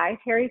simple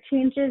dietary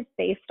changes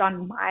based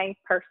on my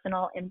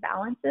personal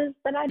imbalances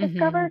that I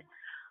discovered,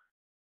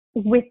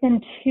 within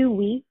 2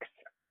 weeks,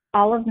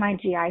 all of my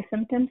GI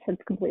symptoms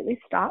had completely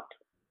stopped.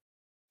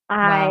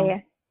 Wow.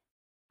 I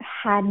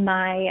had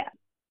my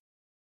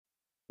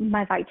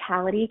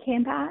vitality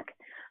came back.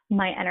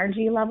 My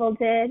energy level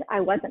did.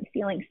 I wasn't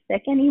feeling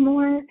sick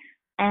anymore,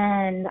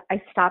 and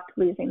I stopped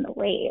losing the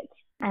weight.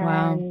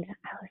 And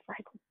I was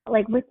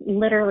like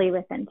literally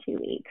within 2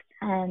 weeks.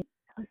 And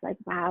I was like,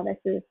 wow, this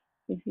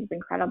is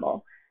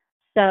incredible.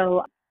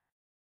 So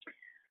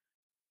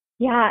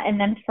yeah. And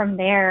then from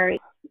there,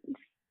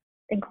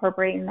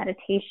 incorporating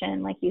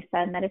meditation, like you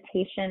said,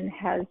 meditation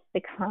has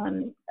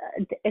become,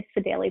 it's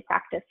a daily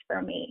practice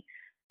for me,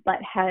 but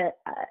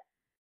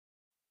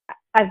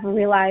I've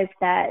realized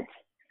that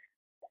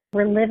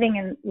we're living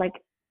in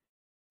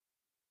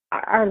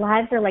our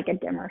lives are like a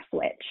dimmer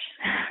switch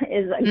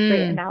is a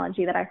great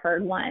analogy that I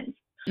heard once,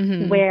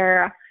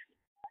 where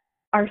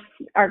our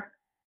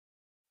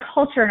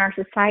culture and our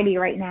society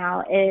right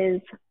now is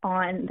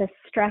on the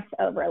stress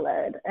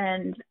overload,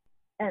 and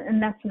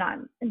that's not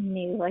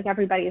new. Like,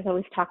 everybody is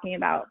always talking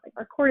about like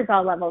our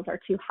cortisol levels are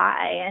too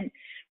high, and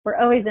we're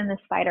always in this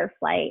fight or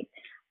flight.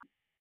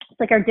 it's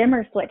like our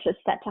dimmer switch is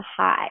set to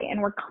high,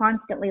 and we're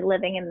constantly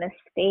living in this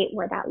state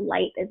where that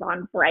light is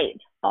on bright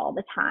all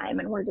the time,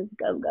 and we're just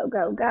go, go,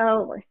 go,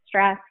 go. We're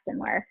stressed,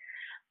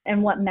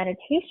 and what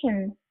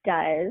meditation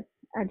does,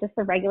 just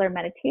a regular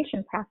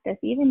meditation practice,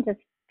 even just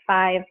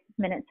 5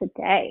 minutes a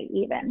day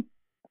even,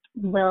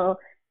 will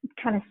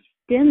kind of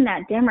dim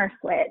that dimmer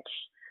switch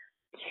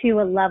to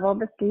a level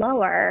that's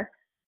lower,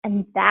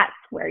 and that's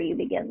where you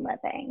begin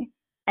living.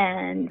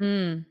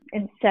 And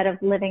instead of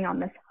living on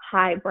this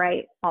high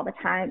bright all the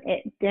time,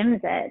 it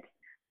dims it.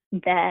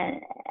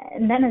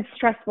 Then as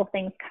stressful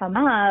things come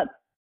up,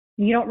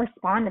 you don't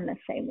respond in the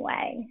same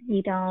way.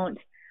 You don't,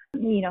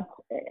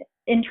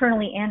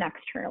 internally and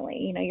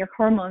externally, your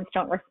hormones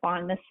don't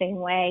respond the same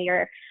way.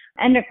 Your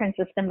endocrine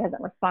system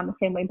doesn't respond the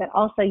same way, but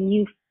also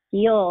you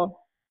feel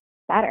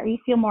better. You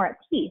feel more at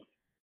peace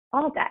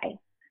all day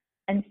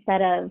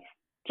instead of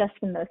just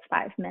in those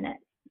 5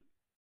 minutes.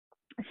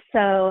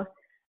 So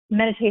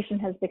meditation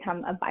has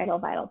become a vital,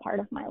 vital part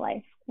of my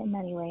life in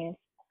many ways.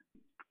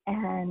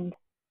 And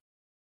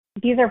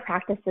these are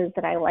practices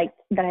that I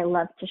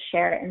love to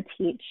share and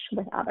teach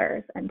with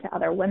others and to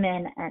other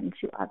women and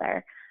to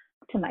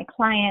my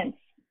clients,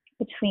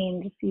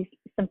 between just these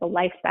simple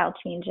lifestyle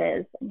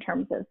changes in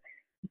terms of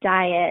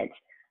diet,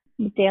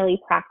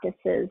 daily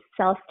practices,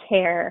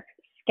 self-care,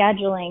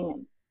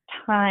 scheduling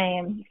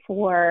time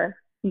for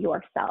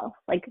yourself,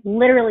 like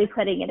literally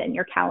putting it in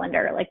your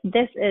calendar. Like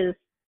this is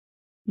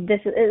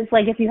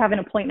like if you have an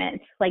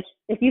appointment, like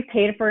if you've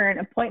paid for an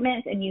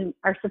appointment and you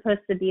are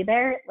supposed to be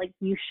there, like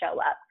you show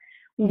up.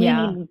 We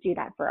need to do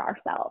that for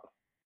ourselves.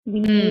 We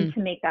need to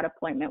make that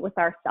appointment with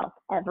ourselves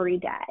every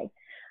day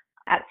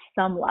at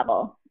some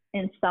level,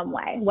 in some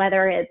way,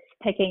 whether it's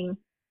picking,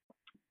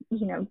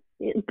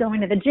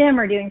 going to the gym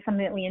or doing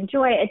something that we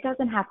enjoy. It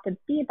doesn't have to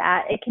be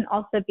that. It can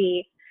also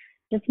be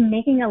just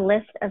making a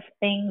list of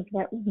things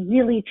that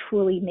really,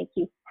 truly make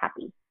you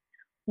happy,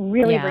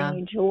 really bring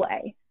you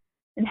joy.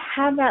 And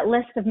have that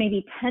list of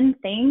maybe 10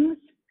 things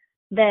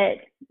that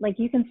like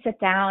you can sit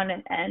down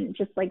and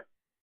just like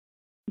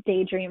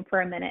daydream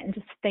for a minute and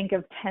just think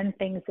of 10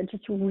 things that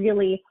just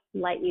really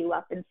light you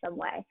up in some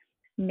way.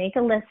 Make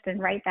a list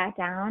and write that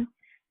down.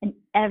 And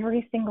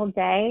every single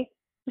day,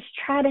 just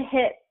try to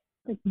hit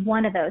like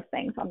one of those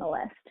things on the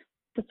list,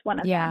 just one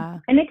of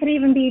them. And it could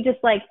even be just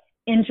like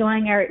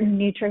enjoying our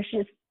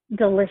nutritious,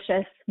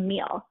 delicious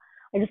meal.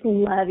 I just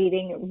love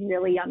eating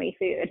really yummy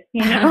food,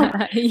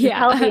 It's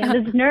healthy and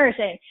it's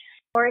nourishing.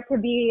 Or it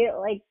could be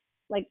like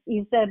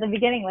you said at the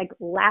beginning, like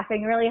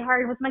laughing really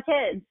hard with my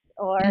kids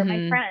or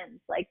my friends.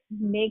 Like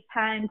make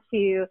time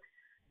to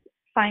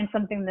find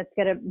something that's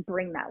going to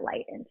bring that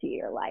light into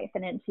your life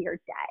and into your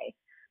day.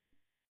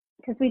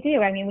 Because we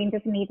do. I mean, we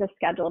just need to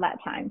schedule that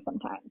time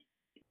sometimes.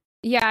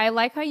 Yeah, I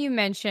like how you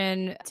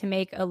mentioned to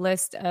make a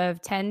list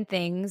of 10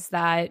 things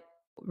that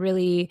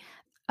really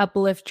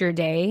uplift your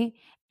day.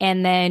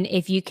 And then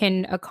if you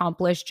can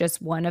accomplish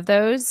just one of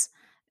those,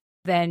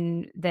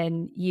 then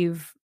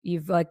you've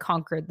like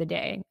conquered the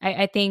day.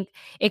 I think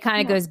it kind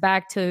of goes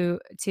back to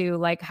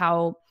like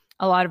how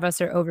a lot of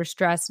us are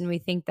overstressed and we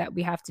think that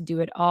we have to do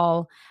it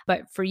all.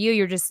 But for you,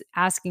 you're just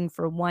asking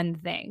for one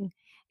thing.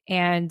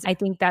 And I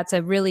think that's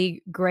a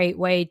really great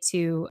way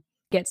to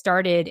get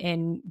started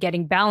in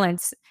getting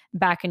balance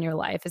back in your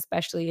life,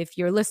 especially if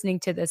you're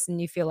listening to this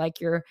and you feel like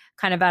you're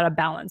kind of out of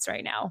balance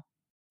right now.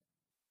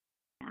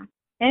 Yeah.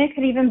 And it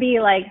could even be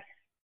like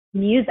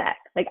music.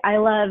 Like I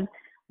love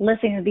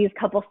listening to these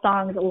couple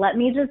songs. Let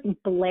me just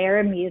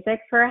blare music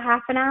for a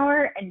half an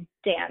hour and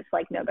dance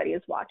like nobody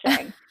is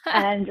watching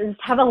and just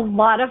have a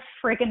lot of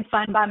freaking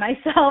fun by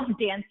myself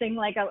dancing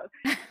like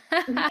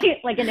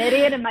an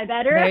idiot in my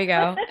bedroom. There you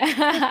go.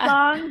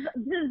 Songs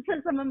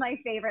to some of my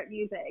favorite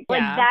music.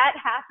 Like that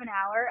half an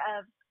hour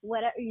of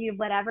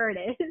whatever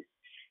it is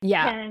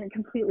can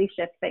completely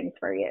shift things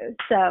for you.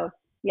 So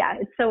yeah,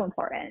 it's so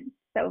important.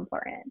 So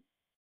important.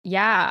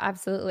 Yeah,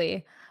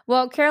 absolutely.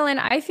 Well, Carolyn,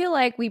 I feel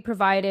like we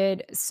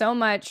provided so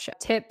much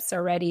tips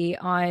already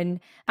on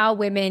how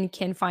women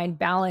can find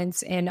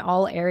balance in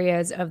all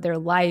areas of their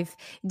life.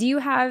 Do you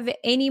have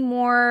any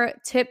more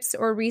tips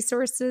or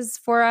resources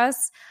for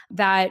us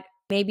that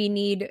maybe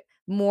need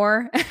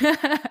more?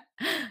 I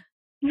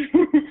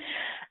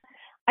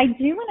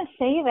do want to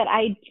say that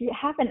I do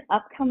have an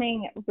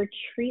upcoming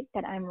retreat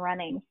that I'm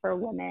running for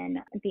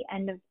women at the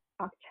end of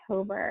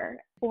October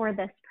for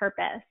this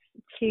purpose,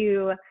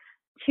 to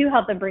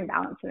help them bring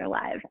balance in their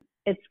lives.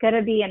 It's going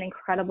to be an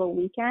incredible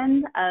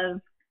weekend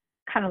of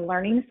kind of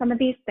learning some of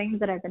these things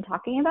that I've been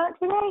talking about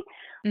today,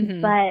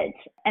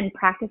 and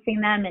practicing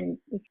them and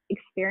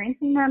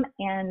experiencing them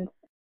and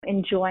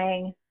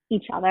enjoying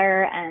each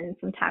other and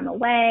some time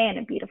away in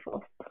a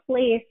beautiful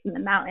place in the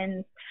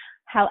mountains.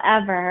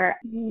 However,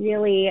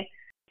 really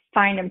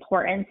find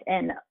importance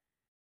in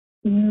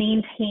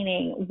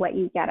maintaining what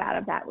you get out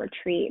of that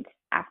retreat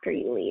after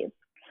you leave.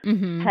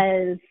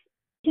 Because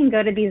we can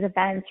go to these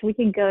events, we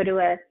can go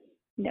to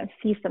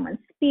see someone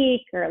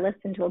speak or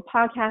listen to a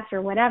podcast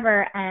or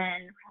whatever,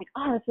 and we're like,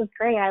 oh, this was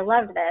great, I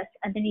loved this.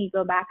 And then you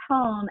go back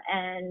home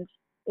and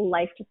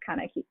life just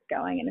kind of keeps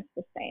going and it's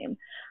the same.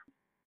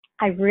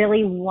 I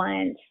really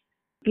want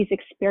these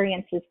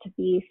experiences to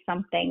be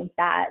something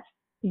that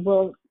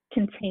will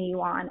continue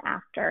on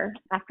after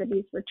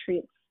these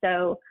retreats.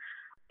 So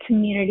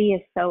community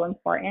is so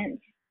important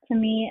to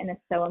me, and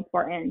it's so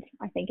important,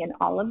 I think, in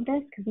all of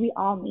this, because we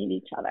all need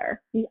each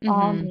other. We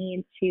all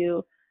need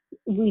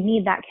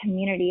that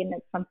community, and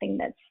it's something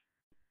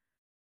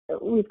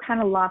we've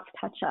kind of lost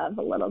touch of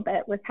a little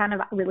bit. We're kind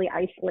of really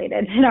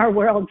isolated in our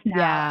world now.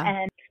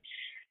 Yeah. And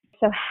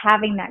so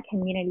having that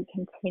community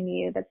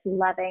continue that's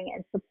loving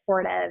and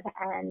supportive,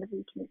 and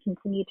we can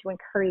continue to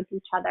encourage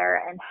each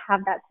other and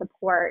have that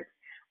support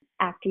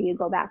after you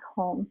go back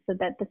home, so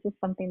that this is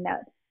something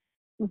that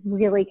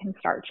really can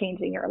start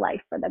changing your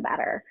life for the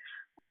better.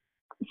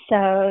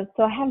 So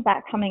I have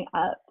that coming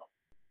up.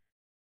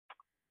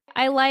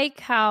 I like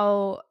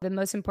how the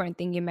most important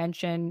thing you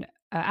mentioned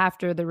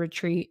after the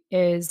retreat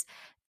is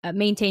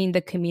maintaining the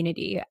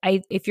community.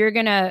 If you're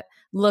going to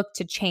look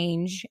to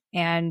change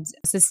and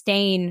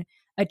sustain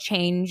a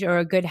change or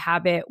a good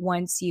habit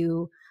once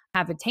you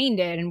have attained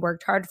it and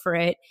worked hard for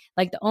it,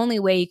 like the only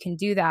way you can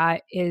do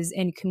that is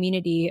in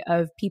community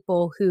of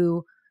people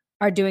who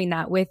are doing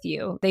that with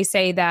you. They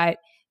say that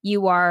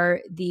you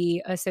are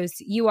the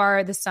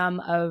sum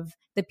of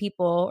the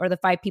people or the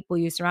 5 people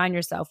you surround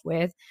yourself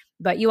with,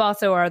 but you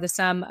also are the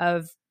sum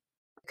of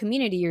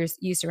community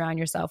you surround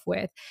yourself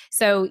with.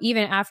 So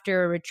even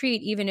after a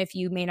retreat, even if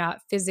you may not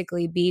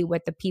physically be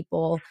with the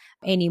people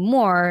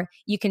anymore,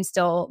 you can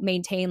still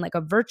maintain like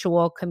a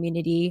virtual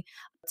community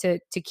to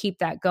keep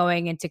that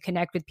going and to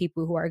connect with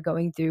people who are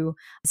going through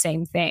the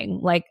same thing.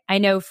 Like I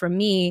know for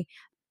me,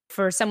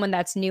 for someone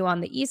that's new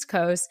on the East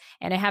Coast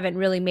and I haven't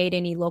really made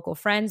any local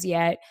friends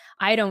yet,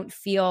 I don't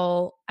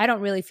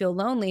really feel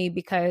lonely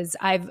because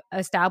I've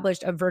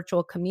established a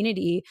virtual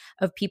community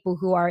of people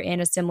who are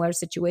in a similar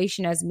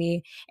situation as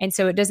me. And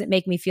so it doesn't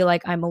make me feel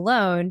like I'm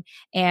alone,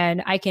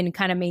 and I can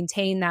kind of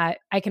maintain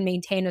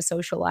a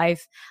social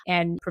life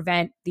and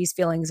prevent these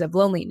feelings of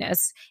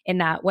loneliness in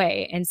that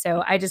way. And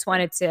so I just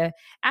wanted to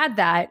add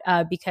that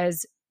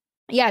because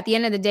at the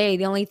end of the day,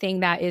 the only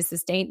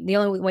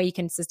way you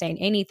can sustain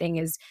anything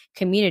is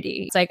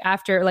community. It's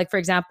like for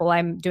example,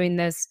 I'm doing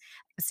this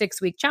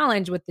 6-week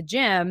challenge with the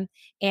gym,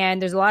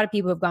 and there's a lot of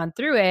people who've gone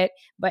through it,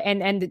 but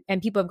and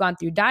people have gone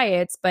through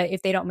diets, but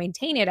if they don't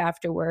maintain it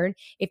afterward,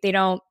 if they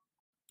don't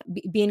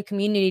be in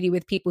community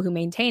with people who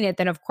maintain it,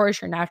 then of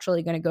course you're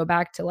naturally going to go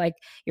back to like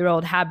your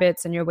old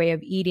habits and your way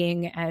of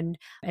eating and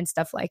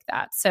stuff like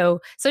that. So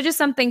just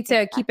something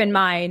to keep in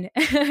mind.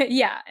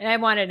 Yeah. And I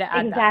wanted to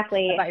add that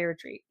about your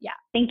retreat. Yeah.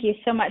 Thank you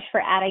so much for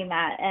adding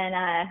that. And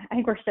I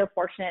think we're so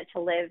fortunate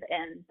to live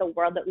in the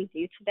world that we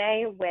do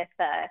today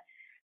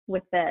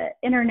with the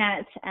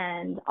internet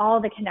and all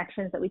the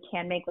connections that we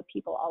can make with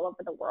people all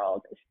over the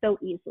world so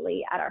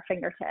easily at our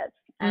fingertips.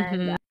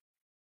 And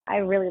I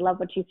really love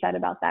what you said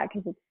about that,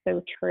 because it's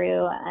so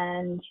true.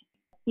 And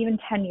even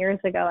 10 years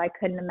ago, I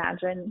couldn't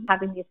imagine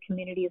having these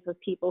communities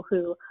with people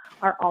who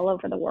are all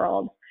over the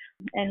world.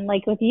 And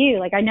like with you,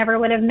 like I never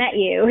would have met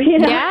you,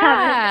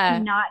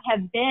 not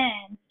have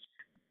been,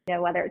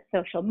 whether it's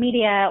social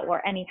media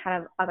or any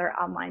kind of other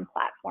online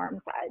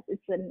platforms.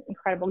 It's an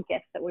incredible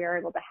gift that we are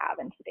able to have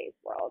in today's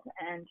world.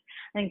 And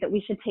I think that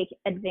we should take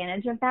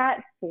advantage of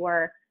that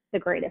for the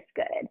greatest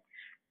good.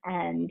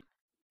 And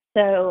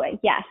so,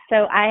 yes,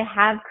 so I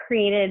have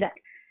created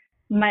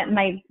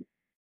my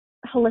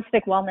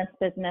holistic wellness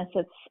business.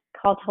 It's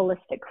called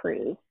Holistic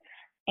Cruise.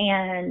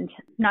 And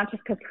not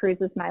just because Cruise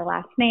is my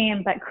last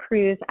name, but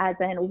Cruise as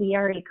in we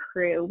are a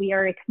crew, we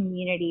are a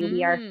community,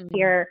 we are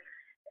here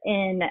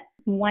in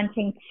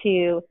wanting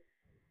to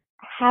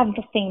have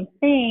the same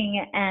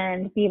thing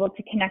and be able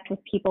to connect with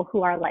people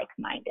who are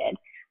like-minded.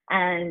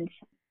 And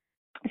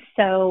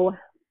so,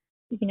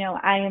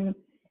 I'm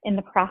in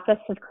the process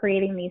of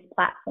creating these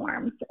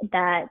platforms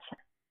that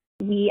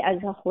we as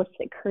a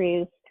Holistic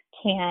Cruise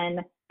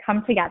can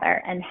come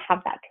together and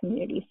have that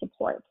community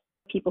support.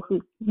 People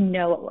who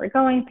know what we're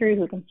going through,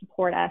 who can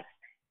support us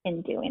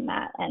in doing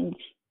that, and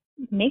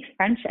make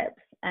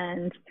friendships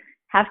and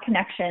have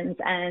connections.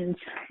 And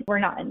we're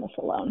not in this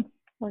alone.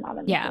 We're not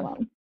in this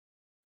alone.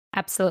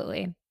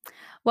 Absolutely.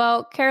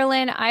 Well,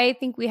 Carolyn, I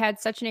think we had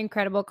such an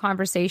incredible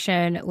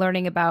conversation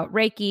learning about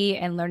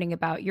Reiki and learning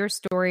about your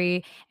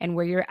story and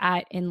where you're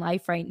at in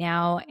life right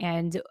now.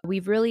 And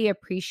we've really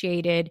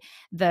appreciated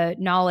the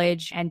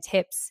knowledge and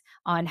tips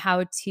on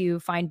how to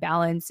find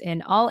balance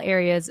in all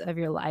areas of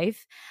your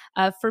life.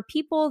 For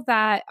people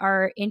that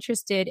are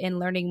interested in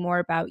learning more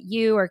about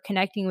you or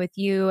connecting with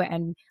you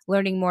and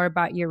learning more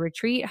about your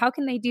retreat, how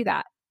can they do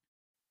that?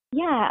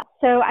 Yeah,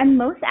 so I'm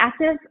most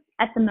active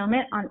at the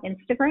moment on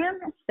Instagram.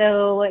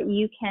 So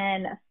you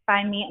can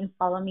find me and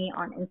follow me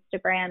on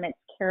Instagram. It's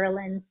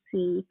Carolyn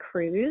C.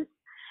 Cruz.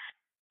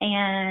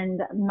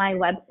 And my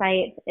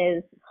website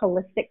is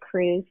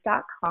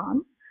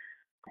holisticcruise.com.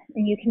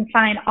 And you can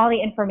find all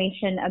the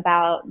information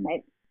about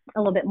a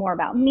little bit more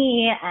about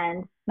me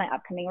and my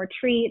upcoming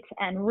retreat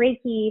and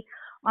Reiki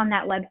on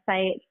that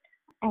website.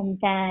 And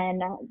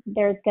then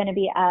there's going to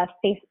be a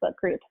Facebook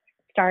group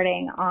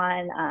starting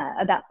on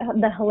about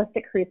the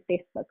Holistic Cruise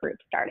Facebook group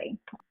starting.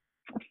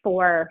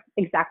 for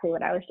exactly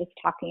what I was just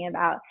talking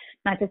about,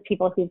 not just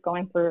people who've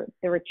going through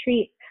the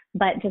retreat,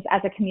 but just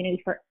as a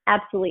community for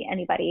absolutely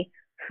anybody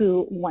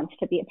who wants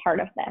to be a part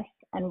of this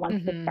and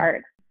wants to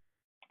start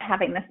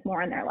having this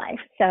more in their life.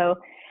 So,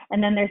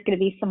 and then there's going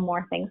to be some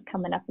more things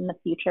coming up in the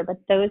future, but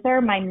those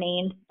are my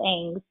main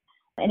things.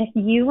 And if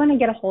you want to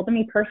get a hold of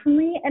me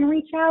personally and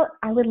reach out,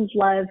 I would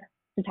love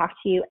to talk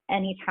to you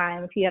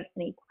anytime. If you have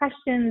any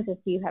questions, if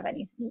you have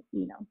any,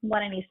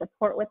 want any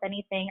support with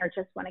anything, or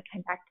just want to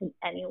connect in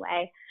any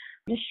way,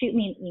 just shoot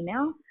me an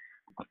email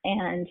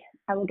and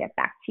I will get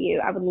back to you.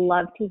 I would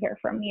love to hear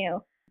from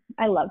you.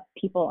 I love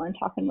people and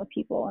talking with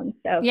people. And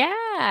so,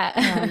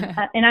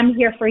 and I'm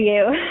here for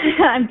you.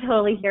 I'm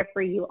totally here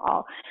for you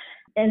all.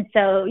 And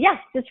so,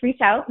 just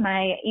reach out.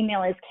 My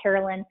email is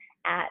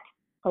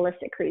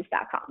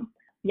carolyn@holisticcruise.com.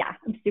 Yeah,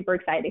 I'm super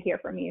excited to hear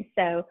from you.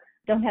 So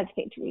don't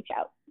hesitate to reach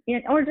out,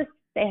 or just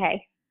say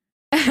hey.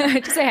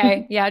 Just say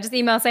hey. Yeah, just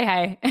email, say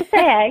hey. Just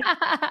say hey.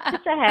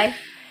 Just say hey.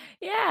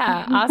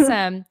 Yeah,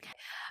 awesome.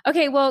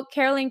 Okay, well,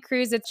 Carolyn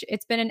Cruz,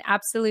 it's been an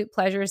absolute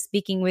pleasure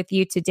speaking with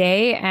you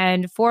today.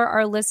 And for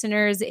our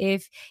listeners,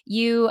 if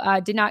you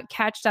did not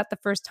catch that the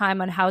first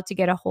time on how to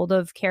get a hold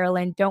of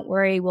Carolyn, don't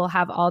worry, we'll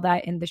have all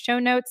that in the show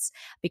notes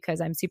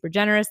because I'm super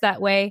generous that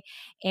way.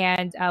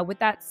 And with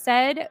that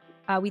said,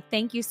 we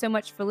thank you so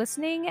much for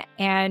listening.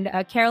 And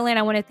Carolyn,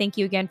 I want to thank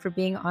you again for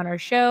being on our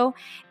show.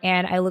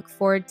 And I look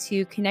forward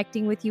to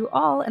connecting with you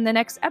all in the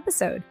next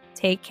episode.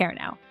 Take care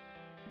now.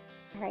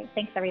 All right.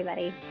 Thanks,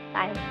 everybody.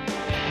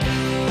 Bye.